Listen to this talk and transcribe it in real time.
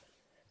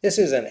This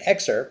is an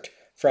excerpt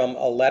from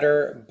a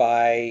letter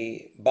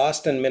by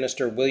Boston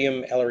Minister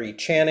William Ellery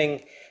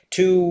Channing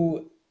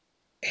to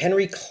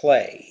Henry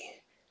Clay,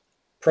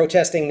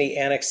 protesting the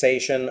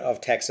annexation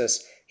of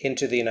Texas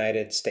into the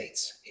United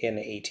States in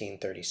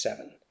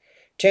 1837.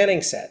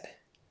 Channing said,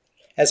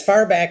 "As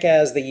far back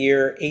as the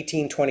year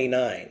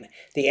 1829,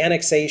 the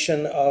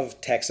annexation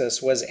of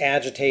Texas was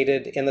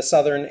agitated in the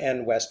southern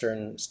and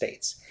western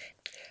states,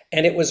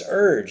 and it was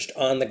urged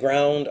on the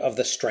ground of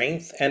the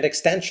strength and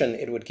extension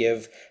it would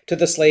give to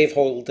the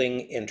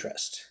slaveholding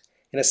interest.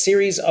 In a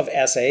series of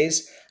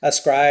essays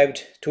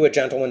ascribed to a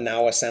gentleman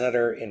now a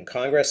senator in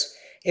Congress,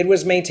 it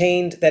was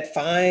maintained that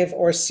 5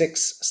 or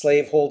 6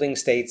 slaveholding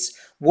states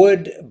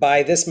would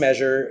by this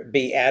measure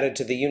be added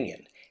to the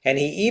Union, and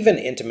he even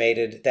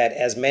intimated that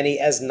as many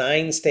as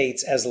 9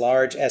 states as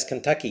large as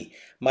Kentucky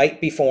might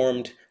be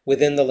formed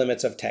within the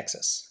limits of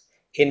Texas.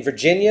 In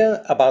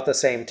Virginia, about the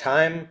same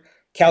time,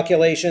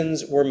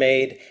 calculations were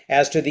made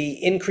as to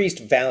the increased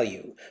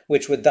value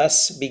which would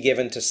thus be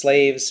given to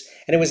slaves,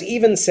 and it was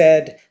even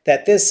said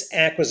that this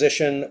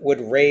acquisition would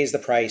raise the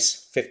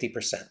price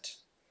 50%.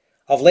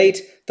 Of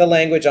late, the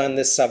language on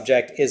this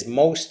subject is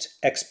most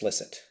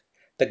explicit.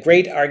 The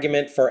great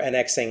argument for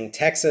annexing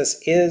Texas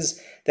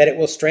is that it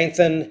will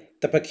strengthen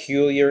the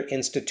peculiar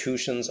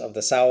institutions of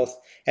the South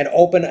and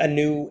open a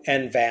new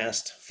and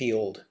vast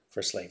field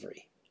for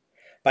slavery.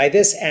 By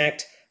this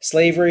act,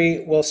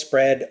 slavery will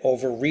spread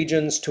over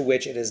regions to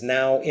which it is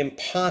now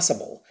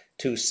impossible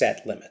to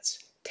set limits.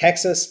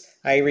 Texas,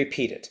 I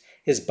repeat it,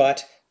 is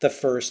but the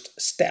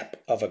first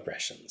step of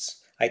aggressions.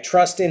 I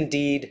trust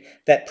indeed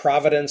that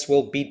Providence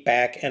will beat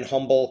back and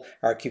humble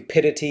our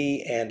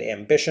cupidity and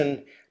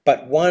ambition,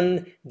 but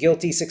one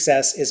guilty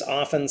success is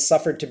often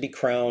suffered to be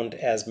crowned,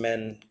 as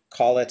men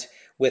call it,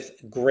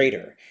 with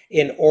greater,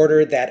 in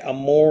order that a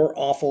more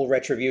awful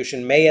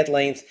retribution may at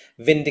length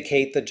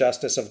vindicate the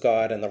justice of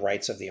God and the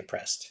rights of the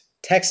oppressed.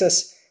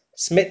 Texas,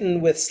 smitten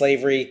with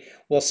slavery,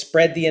 will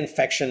spread the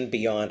infection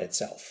beyond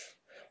itself.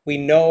 We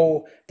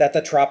know that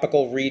the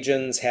tropical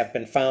regions have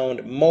been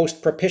found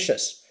most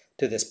propitious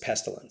to this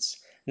pestilence,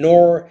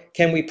 nor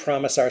can we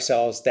promise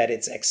ourselves that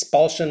its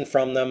expulsion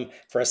from them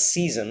for a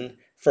season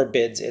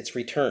forbids its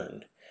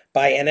return.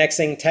 By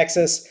annexing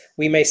Texas,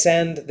 we may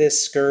send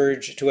this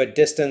scourge to a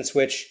distance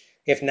which,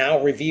 if now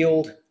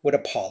revealed, would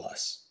appall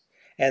us.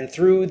 And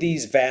through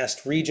these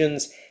vast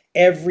regions,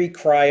 every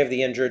cry of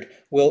the injured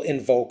will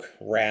invoke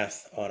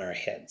wrath on our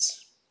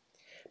heads.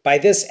 By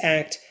this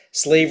act,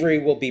 slavery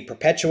will be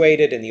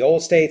perpetuated in the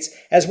old states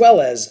as well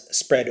as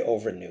spread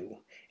over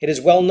new. It is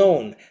well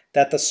known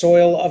that the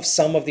soil of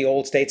some of the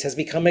old states has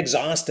become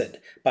exhausted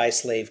by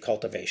slave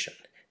cultivation.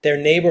 Their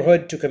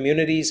neighborhood to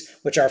communities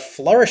which are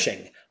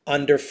flourishing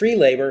under free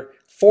labor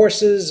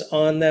forces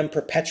on them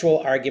perpetual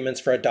arguments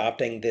for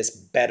adopting this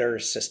better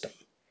system.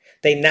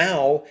 They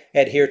now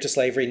adhere to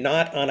slavery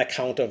not on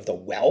account of the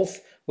wealth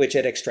which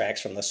it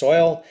extracts from the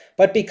soil,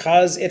 but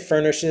because it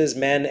furnishes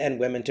men and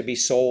women to be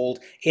sold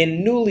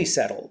in newly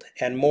settled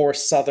and more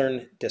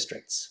southern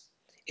districts.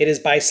 It is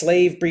by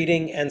slave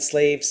breeding and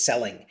slave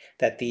selling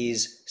that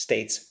these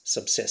states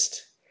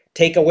subsist.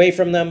 Take away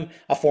from them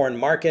a foreign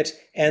market,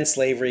 and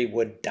slavery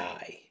would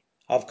die.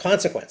 Of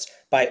consequence,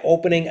 by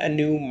opening a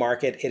new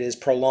market, it is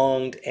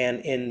prolonged and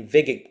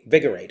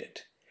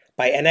invigorated.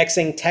 By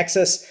annexing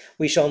Texas,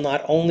 we shall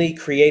not only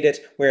create it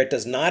where it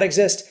does not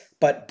exist,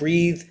 but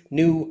breathe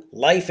new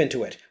life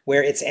into it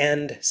where its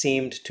end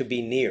seemed to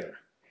be near.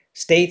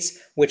 States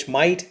which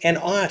might and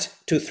ought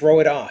to throw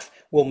it off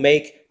will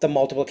make the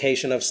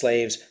multiplication of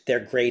slaves their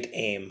great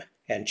aim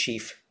and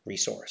chief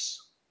resource.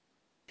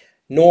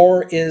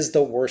 Nor is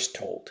the worst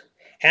told.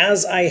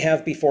 As I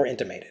have before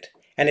intimated,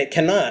 and it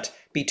cannot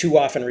be too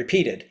often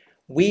repeated,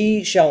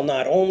 we shall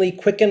not only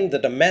quicken the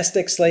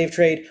domestic slave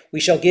trade,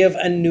 we shall give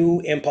a new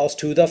impulse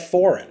to the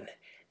foreign.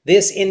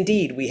 This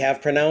indeed we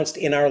have pronounced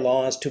in our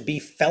laws to be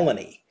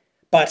felony,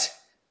 but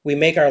we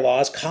make our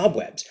laws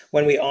cobwebs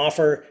when we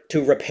offer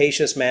to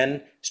rapacious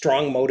men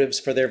strong motives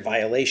for their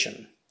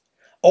violation.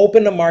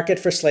 Open a market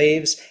for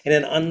slaves in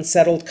an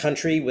unsettled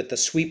country with the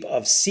sweep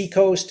of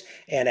seacoast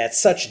and at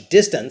such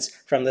distance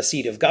from the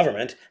seat of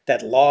government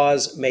that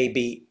laws may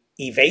be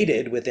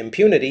evaded with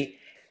impunity,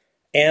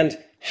 and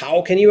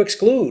how can you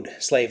exclude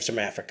slaves from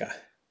Africa?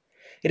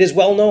 It is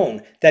well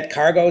known that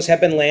cargoes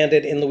have been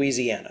landed in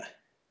Louisiana.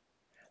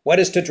 What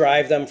is to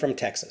drive them from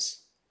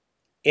Texas?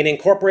 In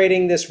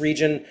incorporating this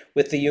region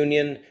with the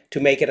Union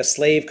to make it a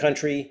slave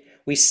country,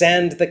 we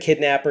send the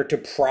kidnapper to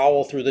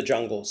prowl through the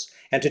jungles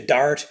and to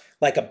dart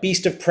like a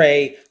beast of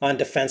prey on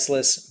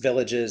defenseless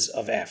villages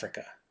of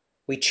Africa.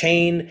 We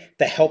chain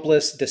the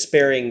helpless,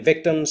 despairing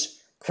victims,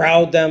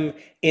 crowd them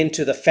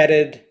into the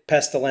fetid,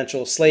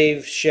 pestilential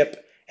slave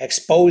ship,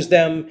 expose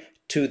them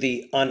to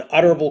the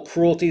unutterable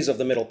cruelties of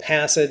the Middle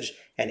Passage,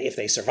 and if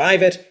they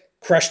survive it,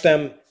 crush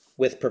them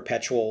with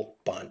perpetual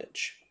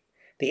bondage.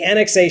 The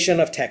annexation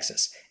of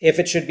Texas, if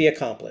it should be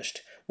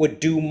accomplished,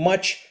 would do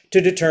much to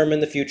determine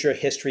the future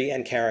history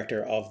and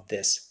character of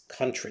this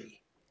country.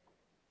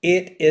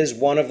 It is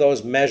one of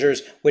those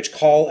measures which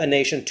call a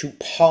nation to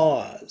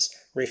pause,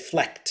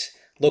 reflect,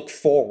 look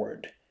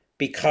forward,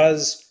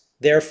 because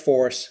their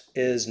force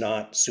is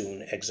not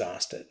soon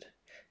exhausted.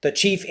 The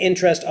chief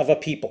interest of a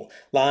people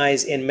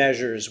lies in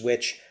measures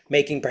which,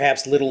 making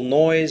perhaps little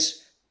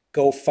noise,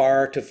 go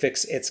far to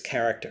fix its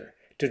character,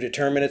 to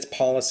determine its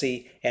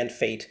policy and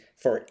fate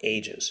for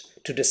ages,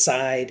 to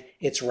decide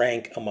its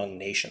rank among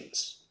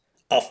nations.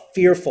 A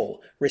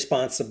fearful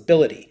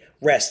responsibility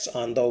rests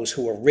on those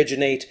who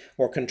originate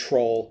or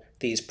control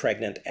these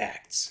pregnant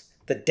acts.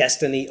 The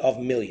destiny of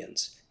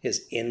millions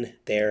is in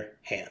their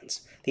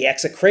hands. The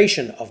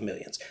execration of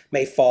millions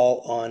may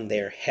fall on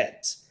their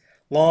heads.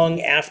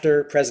 Long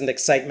after present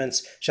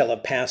excitements shall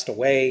have passed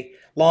away,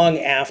 long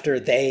after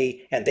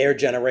they and their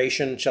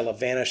generation shall have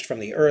vanished from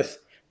the earth,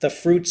 the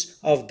fruits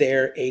of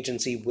their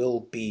agency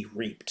will be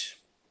reaped.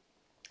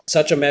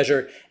 Such a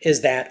measure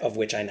is that of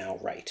which I now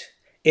write.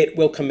 It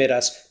will commit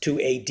us to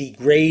a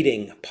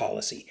degrading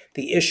policy,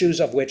 the issues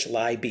of which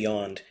lie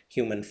beyond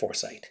human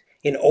foresight,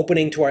 in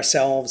opening to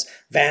ourselves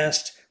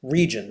vast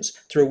regions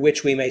through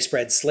which we may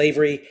spread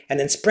slavery, and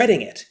in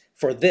spreading it,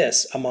 for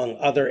this, among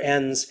other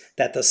ends,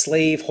 that the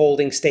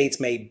slave-holding states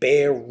may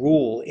bear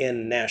rule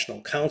in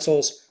national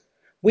councils,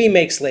 we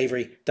make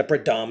slavery the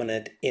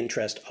predominant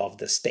interest of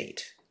the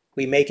state.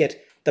 We make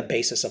it the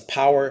basis of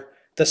power,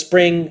 the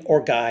spring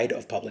or guide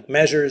of public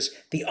measures,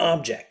 the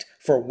object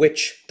for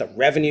which the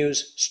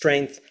revenues,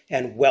 strength,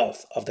 and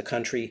wealth of the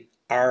country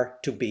are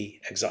to be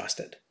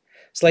exhausted.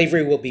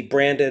 Slavery will be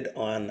branded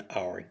on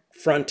our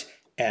front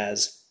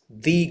as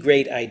the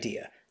great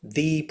idea,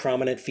 the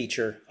prominent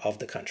feature of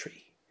the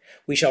country.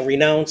 We shall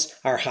renounce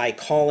our high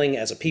calling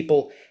as a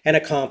people and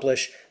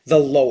accomplish the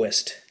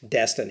lowest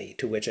destiny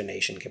to which a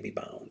nation can be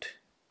bound.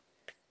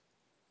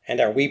 And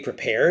are we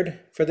prepared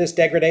for this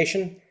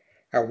degradation?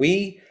 Are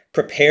we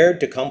prepared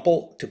to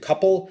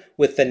couple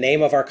with the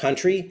name of our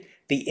country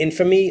the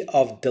infamy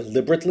of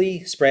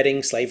deliberately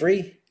spreading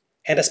slavery,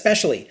 and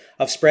especially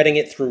of spreading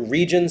it through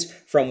regions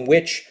from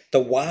which the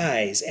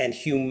wise and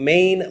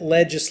humane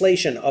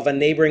legislation of a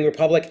neighboring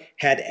republic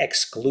had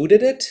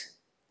excluded it?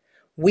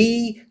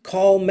 We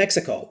call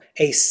Mexico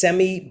a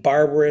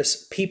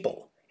semi-barbarous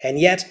people, and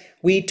yet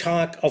we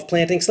talk of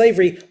planting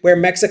slavery where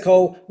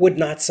Mexico would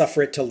not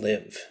suffer it to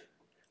live.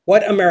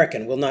 What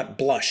American will not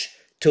blush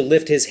to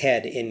lift his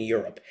head in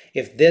Europe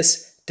if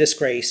this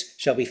disgrace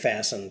shall be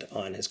fastened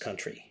on his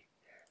country?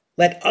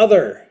 Let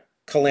other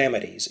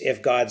calamities,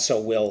 if God so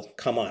will,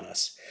 come on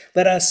us.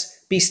 Let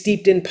us be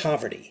steeped in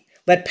poverty.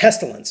 Let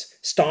pestilence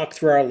stalk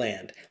through our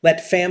land.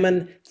 Let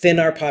famine thin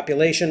our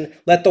population.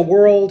 Let the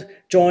world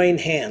join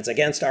hands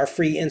against our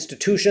free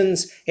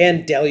institutions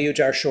and deluge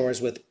our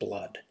shores with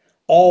blood.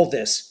 All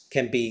this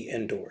can be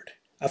endured.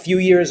 A few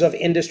years of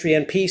industry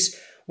and peace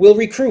will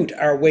recruit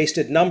our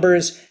wasted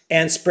numbers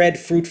and spread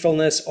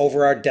fruitfulness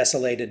over our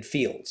desolated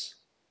fields.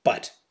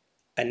 But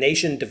a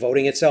nation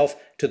devoting itself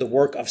to the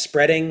work of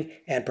spreading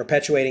and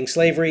perpetuating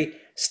slavery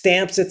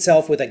stamps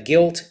itself with a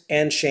guilt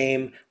and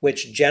shame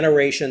which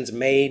generations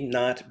may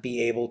not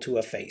be able to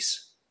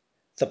efface.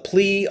 The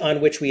plea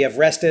on which we have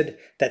rested,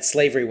 that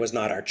slavery was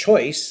not our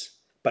choice,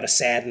 but a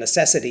sad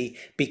necessity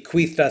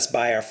bequeathed us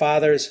by our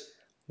fathers,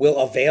 will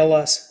avail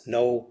us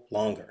no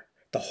longer.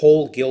 The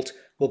whole guilt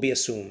will be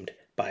assumed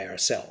by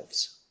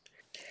ourselves.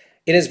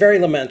 It is very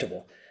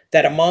lamentable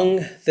that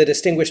among the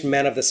distinguished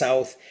men of the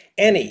South,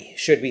 any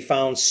should be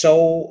found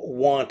so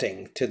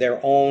wanting to their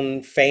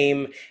own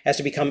fame as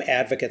to become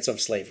advocates of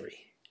slavery.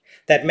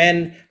 That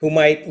men who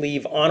might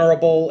leave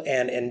honorable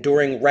and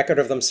enduring record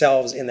of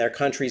themselves in their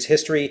country's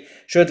history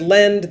should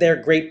lend their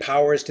great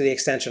powers to the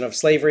extension of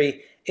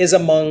slavery is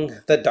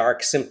among the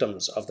dark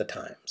symptoms of the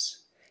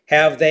times.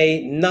 Have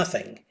they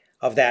nothing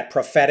of that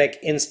prophetic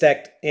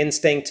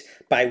instinct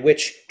by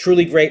which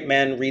truly great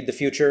men read the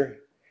future?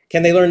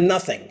 Can they learn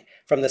nothing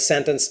from the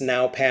sentence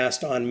now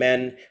passed on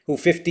men who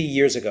 50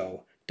 years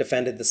ago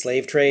defended the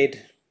slave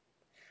trade?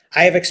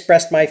 I have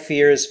expressed my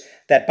fears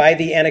that by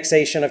the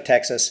annexation of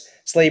Texas,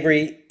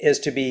 slavery is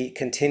to be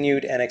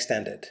continued and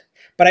extended.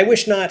 But I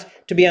wish not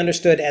to be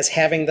understood as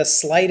having the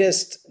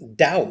slightest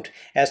doubt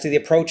as to the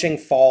approaching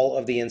fall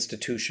of the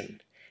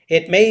institution.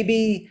 It may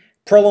be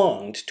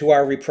prolonged to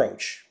our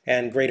reproach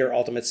and greater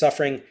ultimate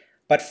suffering,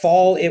 but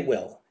fall it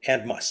will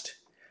and must.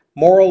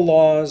 Moral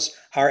laws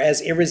are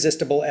as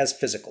irresistible as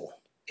physical.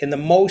 In the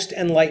most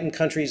enlightened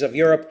countries of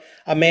Europe,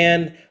 a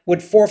man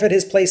would forfeit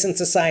his place in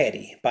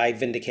society by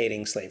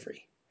vindicating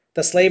slavery.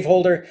 The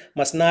slaveholder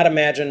must not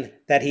imagine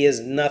that he has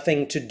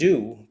nothing to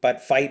do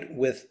but fight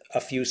with a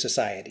few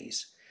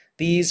societies.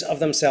 These of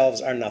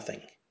themselves are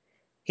nothing.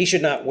 He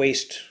should not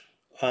waste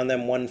on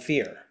them one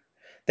fear.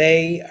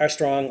 They are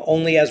strong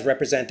only as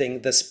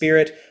representing the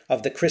spirit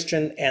of the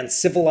Christian and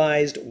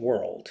civilized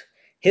world.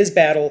 His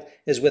battle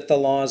is with the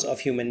laws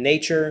of human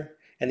nature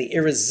and the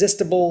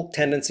irresistible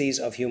tendencies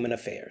of human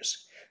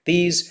affairs.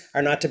 These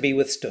are not to be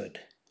withstood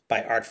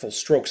by artful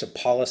strokes of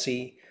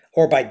policy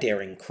or by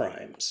daring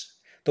crimes.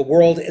 The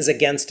world is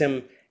against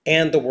him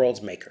and the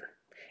world's maker.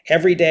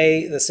 Every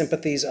day the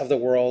sympathies of the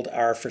world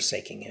are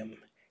forsaking him.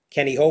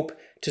 Can he hope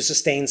to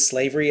sustain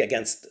slavery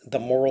against the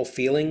moral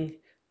feeling,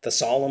 the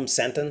solemn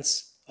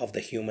sentence of the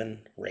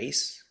human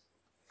race?